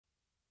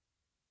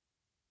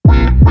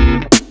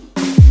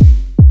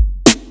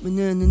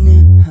Yeah,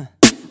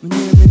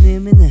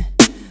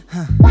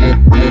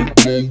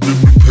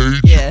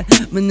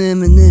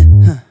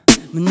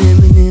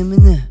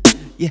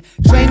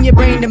 train your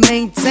brain to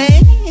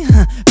maintain.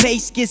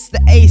 Pace gets the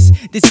ace.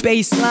 This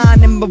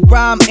baseline and my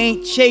rhyme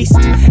ain't chased.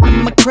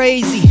 Am I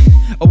crazy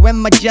or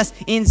am I just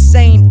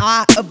insane?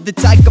 Eye of the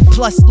tiger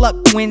plus luck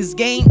wins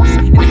games.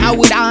 And how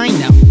would I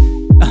know?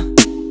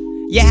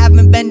 You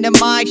haven't been to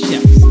my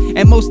shows,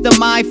 and most of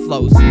my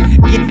flows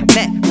get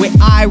met with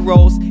eye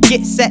rolls.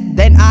 Get set,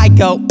 then I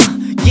go.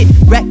 Get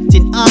wrecked,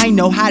 and I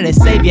know how to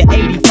save you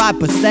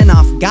 85%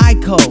 off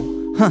Geico.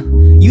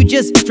 You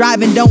just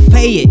drive and don't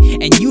pay it,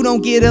 and you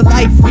don't get a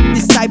life with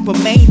this type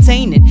of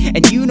maintaining,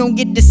 and you don't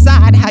get to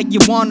decide how you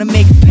wanna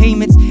make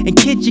payments. And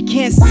kid, you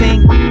can't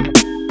sing.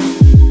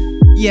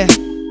 Yeah,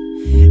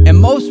 and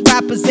most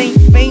rappers ain't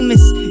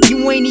famous.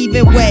 You ain't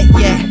even wet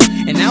yet,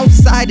 and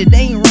outside it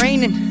ain't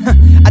raining.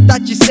 I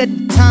thought you said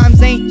the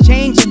times ain't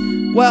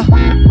changing. Well,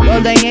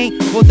 they ain't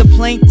for the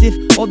plaintiff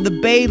or the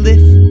bailiff.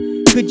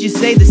 Could you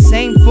say the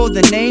same for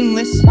the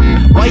nameless?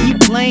 Why you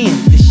playing?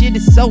 This shit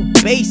is so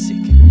basic.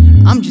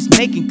 I'm just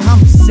making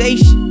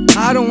conversation.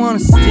 I don't wanna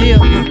steal,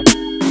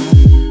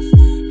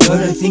 but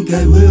I think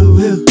I will.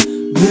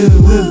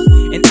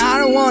 And I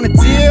don't wanna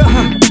deal,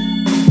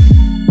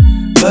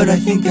 but I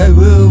think I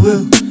will.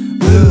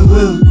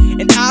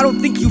 And I don't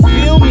think you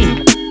feel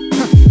me,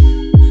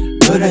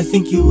 but I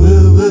think you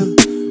will.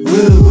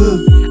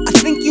 I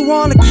think you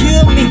wanna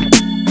kill me,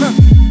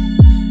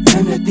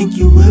 and I think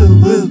you will.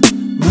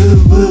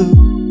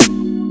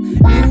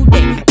 New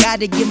day,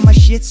 gotta get my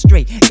shit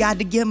straight,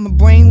 gotta get my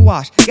brain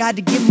washed,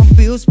 gotta get my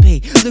bills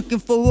paid. Looking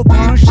for a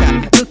pawn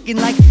shop, looking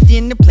like a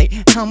dinner plate.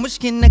 How much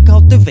can I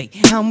cultivate?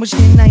 How much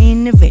can I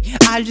innovate?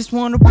 I just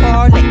wanna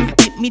parlay,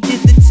 get me to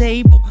the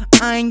table.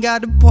 I ain't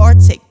gotta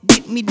partake,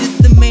 get me to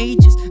the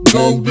majors.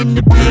 Gold in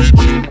the pages,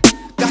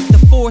 got the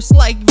force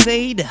like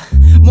Vader.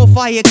 More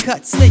fire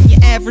cuts than your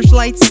average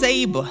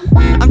lightsaber.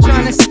 I'm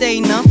tryna stay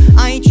numb,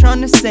 I ain't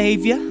tryna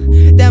save ya.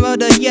 Damn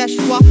the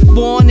Yshwa,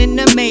 born in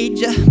the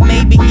major.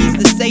 Maybe he's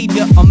the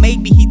savior, or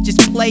maybe he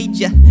just played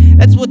ya.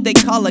 That's what they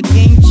call a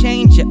game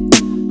changer.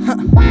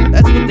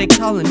 That's what they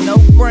call a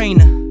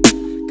no-brainer.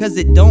 Cause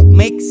it don't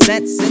make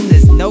sense and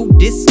there's no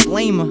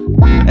disclaimer.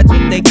 That's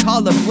what they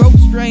call a broke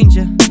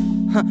stranger.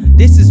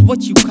 This is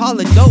what you call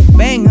a dope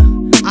banger.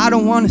 I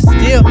don't wanna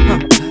steal,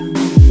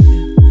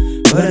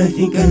 but I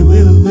think I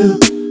will.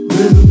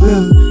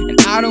 And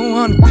I don't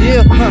wanna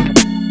deal,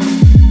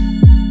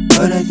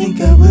 but I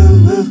think I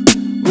will.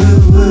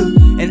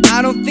 And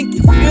I don't think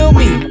you feel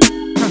me,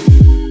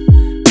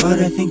 but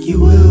I think you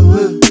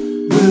will.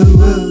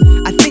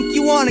 I think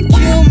you wanna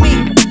kill me,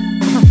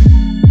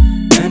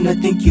 and I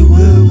think you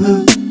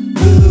will.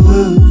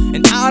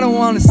 And I don't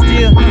wanna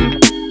steal,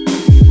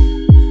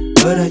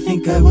 but I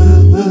think I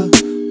will.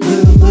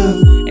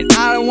 And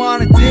I don't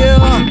wanna deal,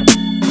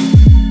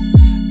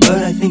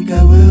 but I think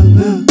I will.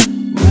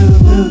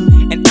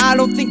 And I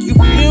don't think you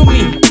feel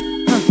me,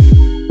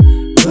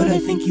 but I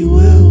think you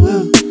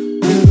will.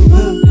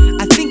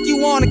 I think you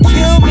wanna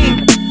kill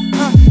me,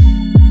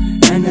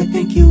 and I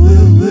think you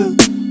will.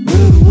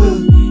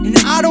 And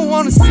I don't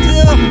wanna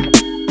steal,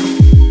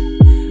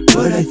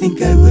 but I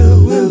think I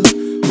will.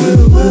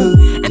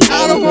 And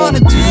I don't wanna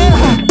deal,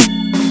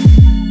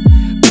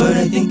 but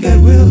I think I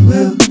will.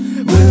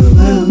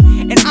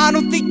 And I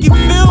don't think you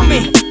feel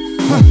me,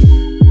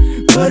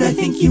 but I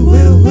think you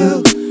will.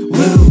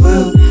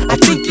 I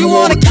think you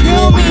wanna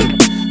kill me,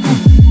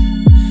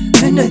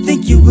 and I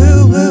think you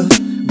will.